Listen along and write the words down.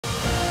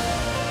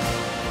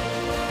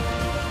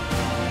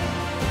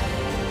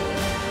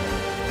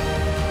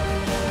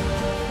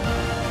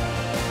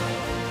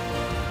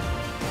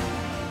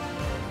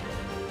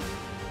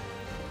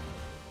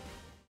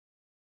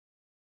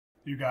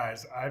You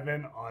guys, I've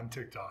been on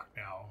TikTok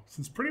now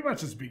since pretty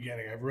much its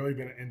beginning. I've really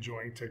been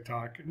enjoying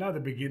TikTok. Not the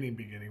beginning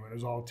when it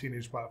was all a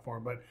teenage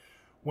platform, but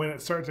when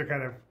it started to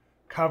kind of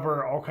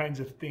cover all kinds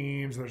of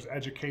themes, there's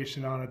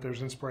education on it,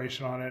 there's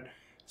inspiration on it.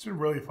 It's been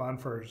really fun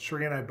for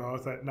Cherie and I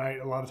both at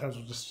night. A lot of times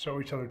we'll just show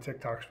each other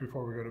TikToks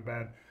before we go to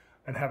bed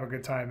and have a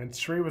good time. And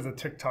Cherie was a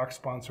TikTok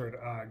sponsored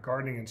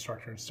gardening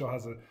instructor and still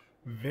has a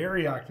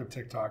very active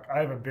TikTok. I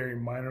have a very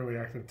minorly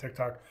active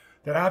TikTok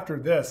that after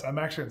this, I'm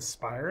actually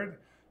inspired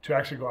to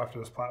actually go after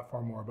this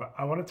platform more. But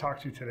I want to talk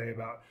to you today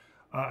about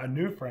a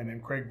new friend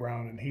named Craig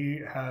Brown, and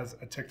he has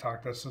a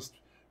TikTok that's just,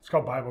 it's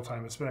called Bible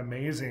Time. It's been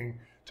amazing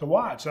to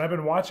watch. And I've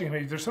been watching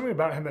him. There's something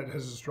about him that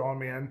has just drawn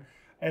me in.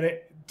 And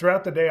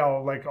throughout the day,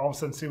 I'll like all of a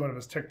sudden see one of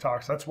his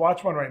TikToks. Let's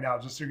watch one right now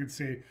just so you can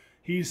see.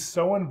 He's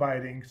so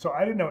inviting. So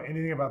I didn't know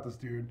anything about this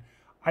dude.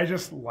 I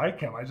just like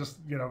him. I just,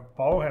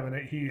 follow him,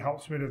 and he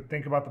helps me to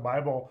think about the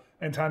Bible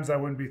in times I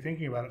wouldn't be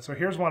thinking about it. So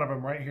here's one of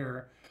them right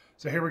here.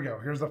 So here we go.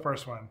 Here's the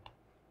first one.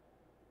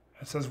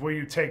 It says, will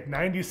you take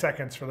 90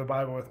 seconds for the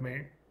Bible with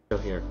me?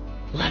 Here.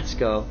 Let's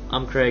go.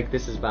 I'm Craig.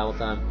 This is Bible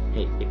Time.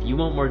 Hey, if you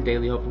want more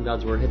daily hope from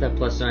God's Word, hit that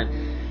plus sign.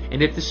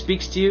 And if this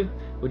speaks to you,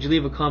 would you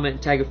leave a comment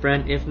and tag a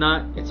friend? If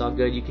not, it's all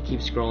good. You can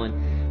keep scrolling.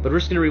 But we're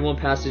just going to read one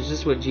passage.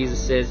 This is what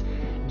Jesus says.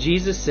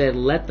 Jesus said,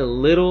 let the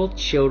little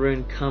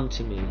children come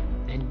to me,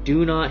 and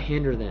do not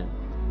hinder them,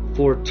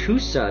 for to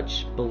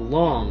such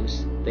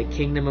belongs the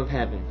kingdom of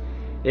heaven.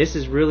 This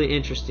is really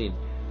interesting.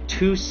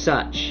 To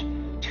such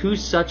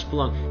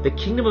belong. The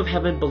kingdom of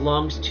heaven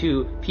belongs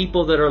to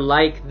people that are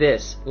like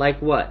this.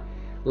 Like what?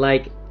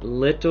 Like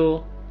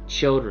little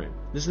children.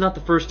 This is not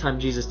the first time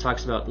Jesus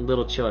talks about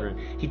little children.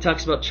 He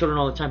talks about children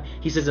all the time.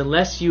 He says,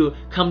 unless you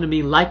come to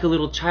me like a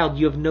little child,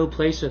 you have no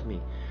place with me.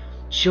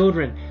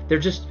 Children, they're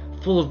just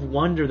full of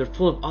wonder. They're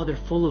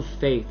full of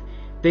faith.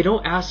 They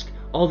don't ask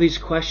all these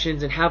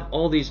questions and have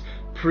all these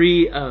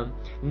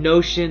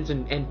notions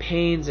and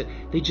pains. And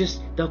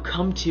they'll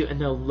come to you and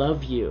they'll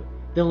love you.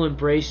 They'll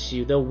embrace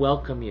you. They'll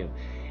welcome you.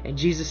 And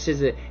Jesus says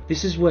that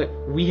this is what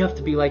we have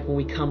to be like when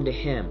we come to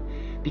Him.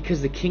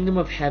 Because the kingdom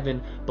of heaven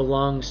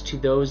belongs to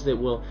those that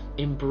will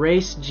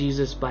embrace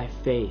Jesus by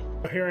faith.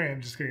 Here I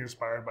am just getting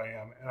inspired by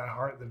him, and I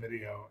heart the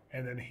video.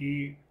 And then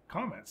he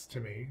comments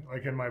to me,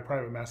 like in my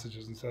private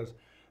messages, and says,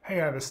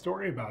 hey, I have a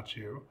story about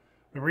you.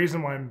 The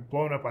reason why I'm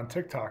blown up on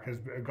TikTok is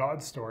a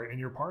God story, and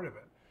you're part of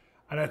it.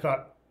 And I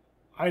thought,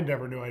 I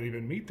never knew I'd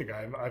even meet the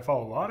guy. I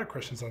follow a lot of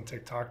Christians on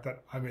TikTok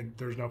that,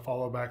 there's no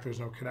follow back, there's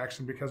no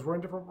connection because we're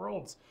in different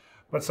worlds.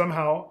 But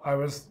somehow I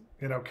was,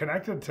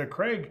 connected to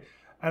Craig,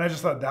 and I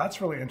just thought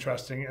that's really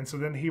interesting. And so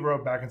then he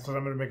wrote back and said,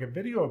 I'm going to make a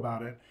video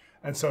about it.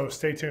 And so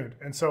stay tuned.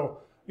 And so,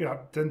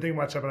 didn't think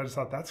much of it. I just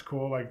thought that's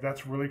cool. Like,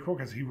 that's really cool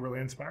because he really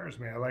inspires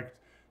me. I like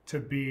to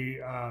be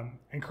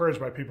encouraged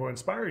by people who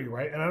inspire you,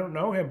 right? And I don't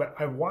know him, but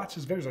I watch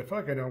his videos. I feel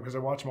like I know him because I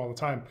watch him all the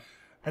time.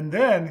 And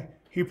then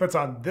he puts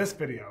on this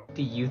video. What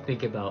do you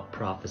think about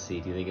prophecy?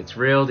 Do you think it's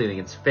real? Do you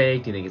think it's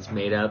fake? Do you think it's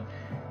made up?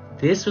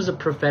 This was a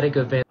prophetic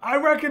event. I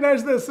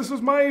recognize this. This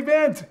was my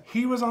event.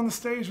 He was on the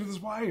stage with his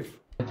wife.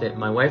 That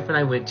my wife and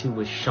I went to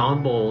with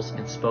Shawn Bolz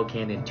in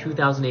Spokane in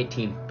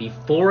 2018.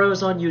 Before I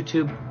was on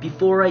YouTube,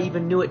 before I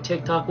even knew what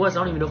TikTok was, I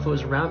don't even know if it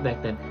was around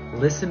back then.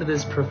 Listen to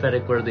this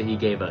prophetic word that he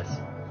gave us.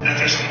 That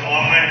there's an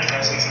online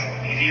presence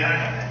in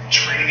media,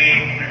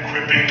 training,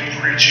 equipping,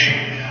 preaching,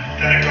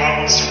 that God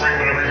wants to bring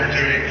whatever you're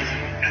doing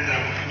in the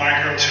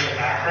micro to a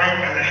macro,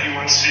 and that He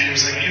wants to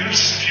use, like, even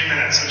just a few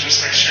minutes of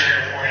just like sharing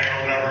a point or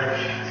whatever,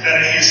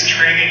 that He's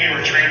training you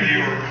or trained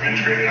you or been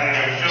trained, I don't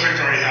know, it feels like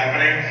it's already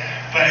happening,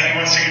 but He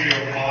wants to give you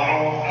a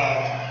model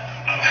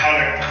of how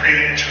to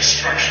create it into a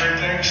structured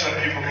thing so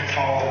that people can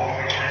follow along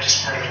and aren't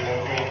just part of the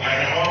local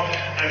Idaho.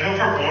 And I feel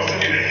for both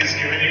of you that He's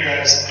given you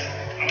guys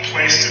a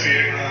place to be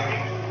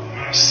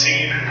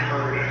seen and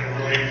heard in a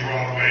really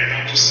broad way,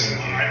 not just in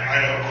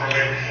Idaho,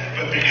 Corley,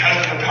 but because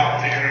of the power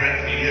of the internet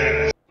and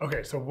media.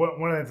 Okay, so one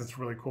of the things that's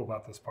really cool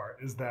about this part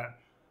is that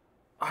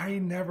I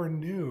never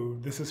knew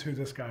this is who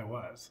this guy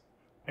was.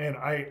 And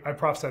I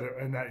prophesied it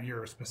in that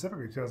year,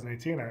 specifically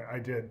 2018. I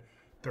did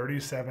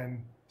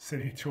 37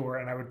 city tour,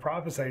 and I would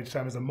prophesy each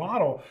time as a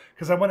model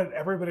because I wanted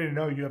everybody to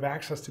know you have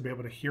access to be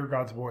able to hear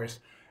God's voice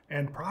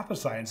and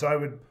prophesy. And so I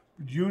would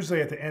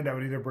usually at the end, I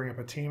would either bring up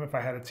a team if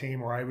I had a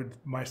team, or I would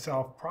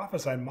myself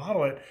prophesy and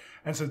model it.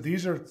 And so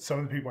these are some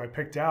of the people I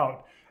picked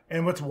out.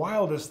 And what's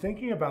wild is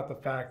thinking about the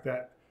fact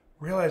that,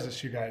 realize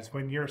this, you guys,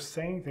 when you're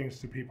saying things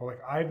to people, like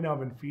I've now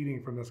been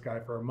feeding from this guy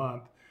for a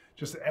month,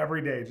 just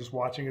every day, just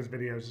watching his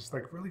videos, just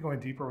like really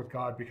going deeper with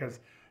God, because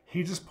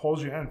he just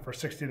pulls you in for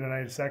 60 to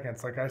 90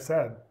 seconds. Like I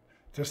said,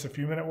 just a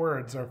few minute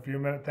words or a few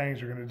minute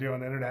things you're going to do on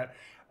the internet.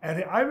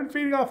 And I've been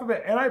feeding off of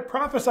it, and I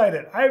prophesied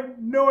it. I have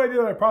no idea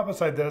that I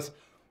prophesied this,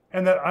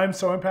 and that I'm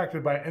so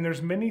impacted by it. And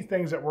there's many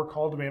things that we're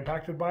called to be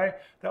impacted by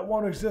that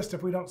won't exist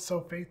if we don't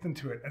sow faith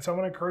into it. And so I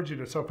want to encourage you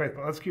to sow faith,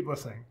 but let's keep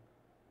listening.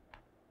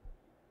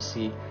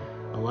 See,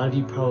 a lot of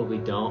you probably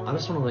don't. I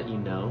just want to let you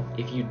know,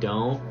 if you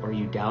don't, or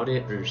you doubt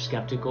it, or you're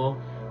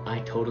skeptical, I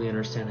totally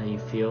understand how you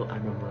feel. I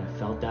remember I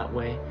felt that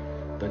way.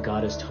 but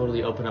God has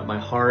totally opened up my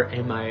heart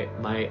and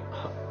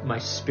my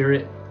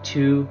spirit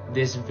to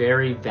this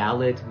very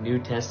valid New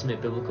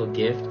Testament biblical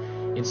gift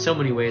in so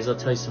many ways. I'll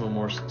tell you some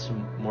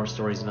more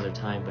stories another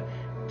time, but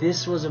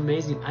this was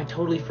amazing. I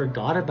totally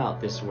forgot about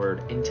this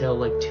word until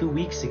like 2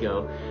 weeks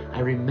ago.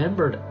 I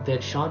remembered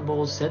that Shawn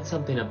Bolz said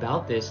something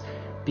about this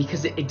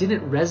because it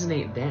didn't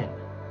resonate then.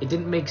 It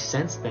didn't make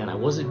sense then. I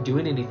wasn't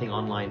doing anything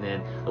online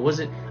then. I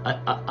wasn't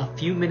a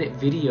few minute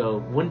video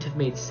wouldn't have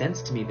made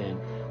sense to me then.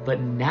 But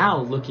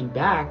now looking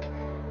back,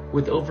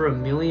 with over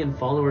 1 million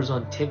followers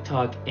on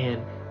TikTok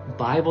and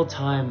Bible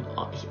time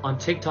on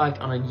TikTok,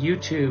 on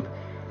YouTube,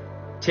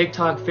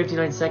 TikTok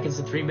 59 seconds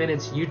to 3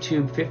 minutes,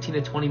 YouTube 15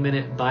 to 20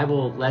 minute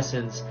Bible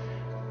lessons.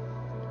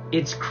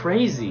 It's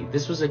crazy.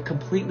 This was a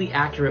completely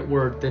accurate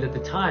word that at the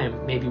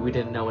time maybe we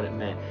didn't know what it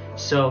meant.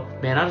 So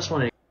man, I just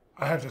want to.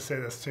 I have to say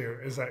this too,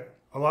 is that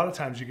a lot of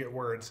times you get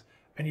words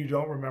and you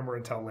don't remember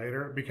until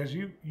later because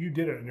you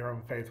did it in your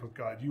own faith with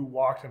God. You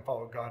walked and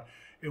followed God.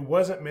 It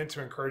wasn't meant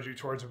to encourage you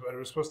towards it, but it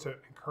was supposed to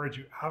encourage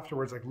you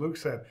afterwards. Like Luke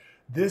said,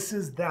 this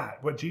is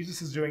that. What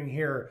Jesus is doing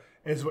here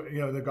is what,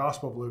 the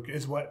Gospel of Luke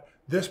is what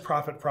this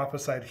prophet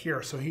prophesied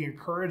here. So he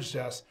encouraged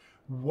us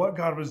what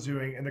God was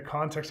doing in the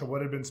context of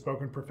what had been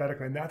spoken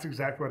prophetically. And that's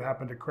exactly what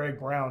happened to Craig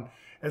Brown,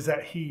 is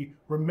that he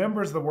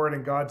remembers the word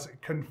and God's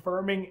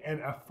confirming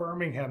and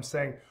affirming him,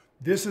 saying,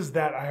 this is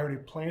that I already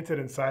planted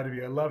inside of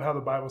you. I love how the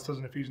Bible says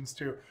in Ephesians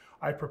 2,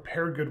 I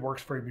prepared good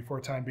works for you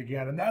before time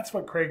began. And that's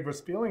what Craig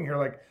was feeling here.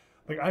 Like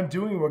I'm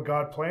doing what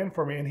God planned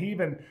for me. And he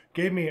even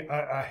gave me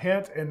a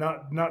hint, and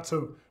not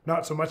so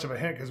much of a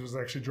hint because it was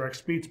actually direct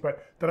speech,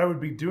 but that I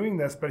would be doing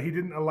this, but he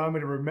didn't allow me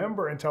to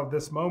remember until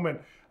this moment.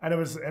 And it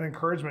was an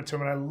encouragement to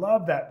him. And I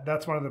love that.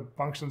 That's one of the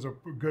functions of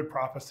good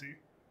prophecy.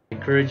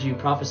 Encourage you.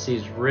 Prophecy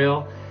is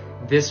real.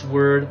 This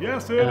word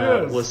yes, it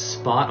is. Was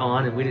spot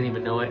on, and we didn't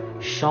even know it.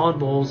 Shawn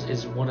Bolz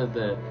is one of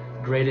the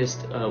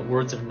greatest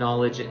words of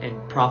knowledge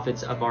and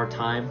prophets of our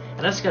time.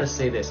 And I just got to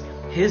say this.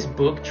 His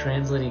book,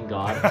 Translating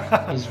God,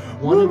 is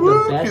one of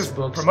the best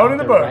books out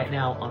there right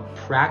now on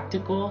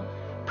practical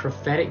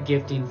prophetic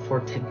gifting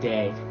for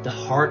today. The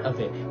heart of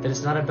it. That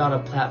it's not about a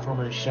platform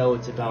and a show.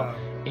 It's about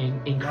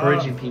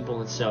encouraging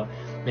people. And so,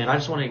 man, I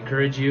just want to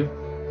encourage you.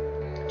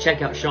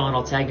 Check out Shawn.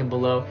 I'll tag him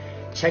below.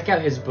 Check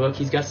out his book.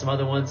 He's got some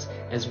other ones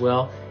as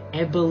well.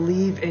 And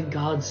believe in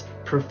God's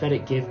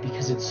prophetic gift,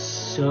 because it's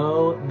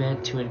so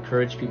meant to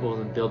encourage people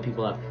and build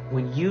people up.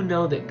 When you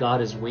know that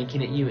God is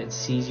winking at you and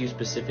sees you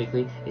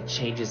specifically, it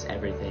changes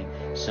everything.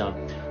 So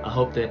I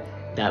hope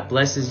that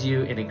blesses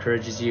you and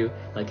encourages you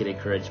like it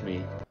encouraged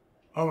me.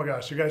 Oh my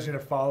gosh, you guys need to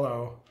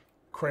follow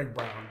Craig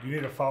Brown. You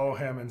need to follow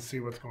him and see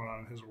what's going on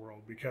in his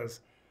world,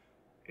 because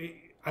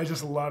I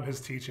just love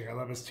his teaching. I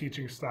love his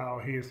teaching style.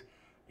 He's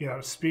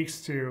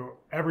speaks to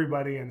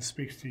everybody and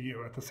speaks to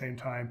you at the same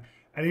time.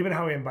 And even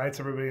how he invites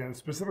everybody, and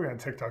specifically on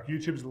TikTok.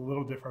 YouTube's a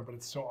little different, but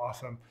it's still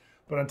awesome.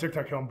 But on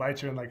TikTok, he'll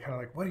invite you and kind of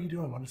like, what are you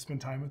doing? Want to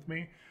spend time with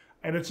me?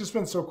 And it's just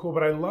been so cool.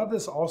 But I love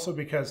this also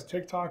because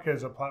TikTok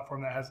is a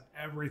platform that has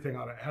everything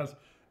on it. It has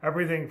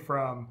everything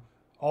from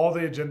all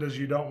the agendas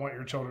you don't want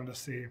your children to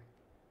see,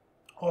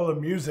 all the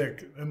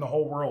music in the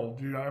whole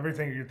world,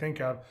 everything you think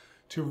of,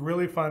 to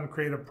really fun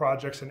creative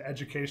projects and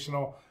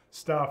educational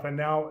stuff. And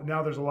now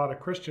there's a lot of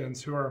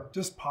Christians who are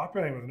just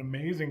populating with an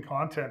amazing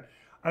content.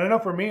 I don't know,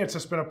 for me, it's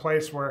just been a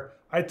place where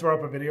I throw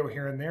up a video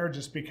here and there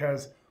just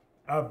because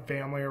of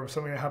family or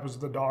something that happens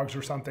with the dogs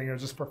or something, or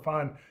just for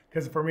fun.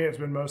 Because for me, it's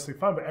been mostly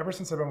fun. But ever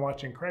since I've been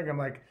watching Craig, I'm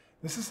like,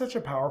 this is such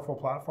a powerful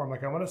platform.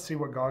 Like, I want to see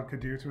what God could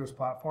do through this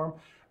platform.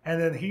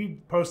 And then he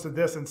posted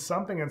this, and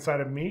something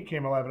inside of me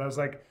came alive. And I was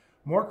like,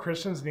 more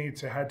Christians need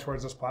to head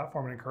towards this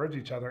platform and encourage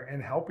each other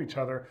and help each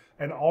other.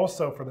 And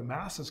also for the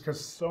masses,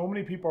 because so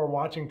many people are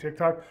watching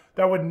TikTok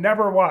that would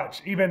never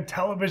watch even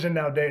television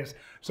nowadays.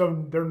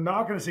 So they're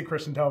not going to see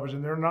Christian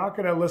television. They're not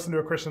going to listen to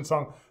a Christian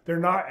song. They're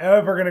not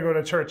ever going to go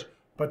to church,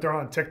 but they're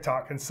on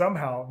TikTok. And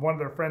somehow one of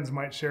their friends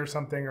might share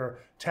something or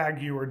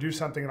tag you or do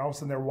something, and all of a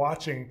sudden they're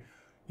watching,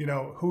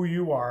 who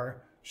you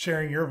are,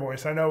 sharing your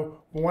voice. I know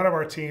one of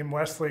our team,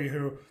 Wesley,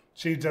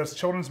 she does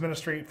children's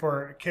ministry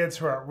for kids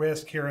who are at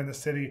risk here in the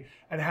city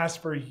and has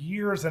for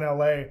years in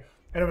LA.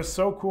 And it was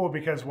so cool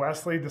because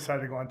Wesley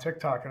decided to go on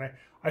TikTok. And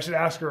I should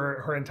ask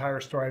her entire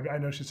story. I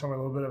know she's told me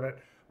a little bit of it.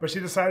 But she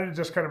decided to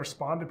just kind of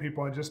respond to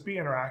people and just be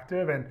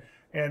interactive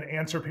and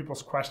answer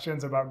people's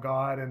questions about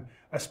God. And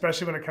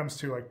especially when it comes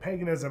to like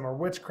paganism or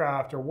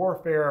witchcraft or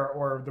warfare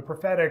or the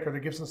prophetic or the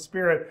gifts of the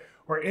Spirit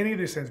or any of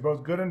these things,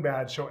 both good and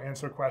bad, she'll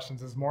answer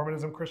questions. As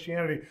Mormonism,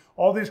 Christianity,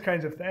 all these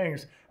kinds of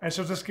things. And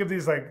she'll just give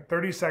these like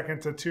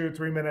 30-second to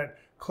 2-3 minute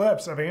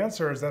clips of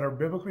answers that are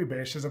biblically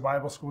based. She has a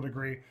Bible school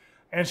degree.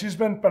 And she's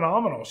been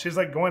phenomenal. She's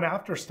like going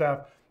after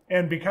stuff.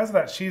 And because of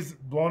that, she's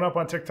blown up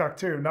on TikTok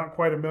too. Not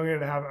quite 1.5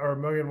 million or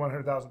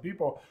 1,100,000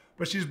 people,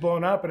 but she's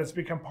blown up, and it's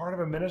become part of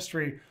a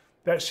ministry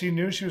that she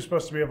knew she was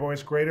supposed to be a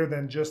voice greater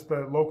than just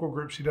the local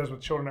group she does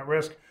with children at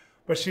risk.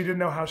 but she didn't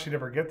know how she'd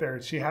ever get there.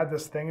 She had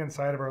this thing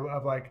inside of her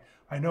of like,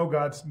 I know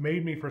God's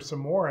made me for some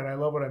more and I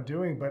love what I'm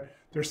doing, but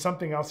there's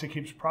something else he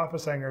keeps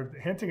prophesying or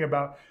hinting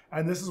about.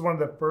 And this is one of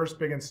the first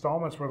big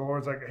installments where the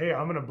Lord's like, hey,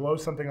 I'm going to blow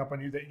something up on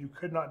you that you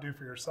could not do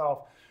for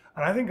yourself.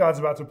 And I think God's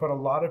about to put a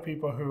lot of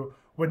people who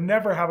would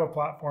never have a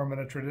platform in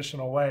a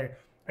traditional way,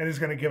 and he's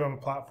going to give them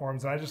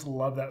platforms. And I just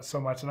love that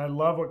so much. And I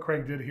love what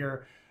Craig did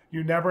here.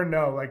 You never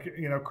know, like,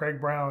 you know, Craig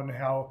Brown,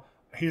 how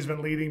he's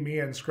been leading me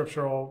in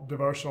scriptural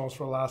devotionals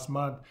for the last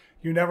month.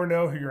 You never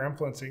know who you're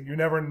influencing. You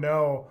never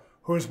know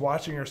who's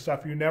watching your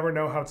stuff. You never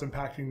know how it's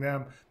impacting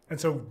them. And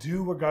so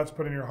do what God's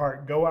put in your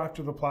heart. Go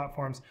after the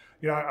platforms.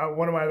 You know,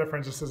 one of my other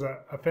friends, just as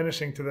a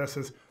finishing to this,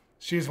 is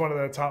she's one of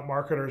the top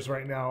marketers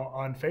right now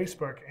on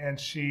Facebook. And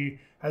she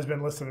has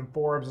been listed in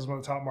Forbes as one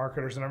of the top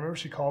marketers. And I remember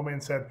she called me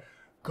and said,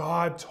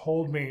 God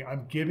told me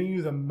I'm giving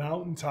you the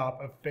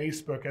mountaintop of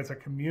Facebook as a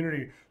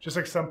community. Just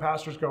like some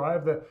pastors go, I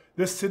have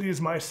this city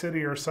is my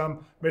city, or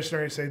some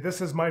missionaries say,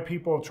 this is my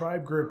people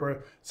tribe group,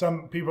 or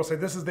some people say,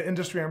 this is the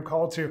industry I'm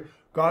called to.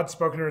 God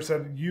spoke to her and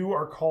said, you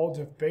are called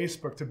to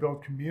Facebook to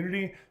build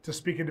community, to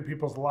speak into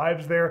people's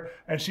lives there.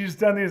 And she's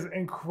done these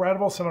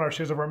incredible seminars.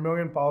 She has over 1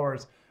 million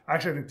followers.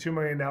 Actually, I think 2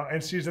 million now.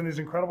 And she's in these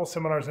incredible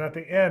seminars. And at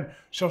the end,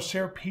 she'll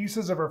share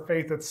pieces of her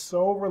faith that's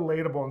so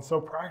relatable and so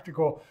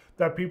practical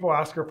that people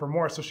ask her for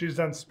more. So she's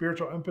done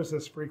spiritual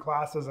emphasis, free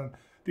classes, and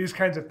these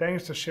kinds of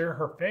things to share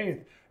her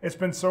faith. It's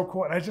been so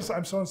cool. And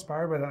I'm so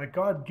inspired by that. Like,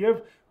 God,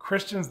 give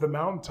Christians the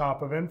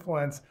mountaintop of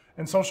influence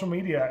in social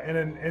media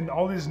and in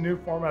all these new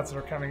formats that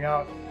are coming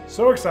out.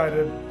 So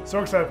excited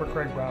for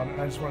Craig Brown.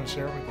 And I just want to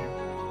share it with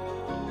you.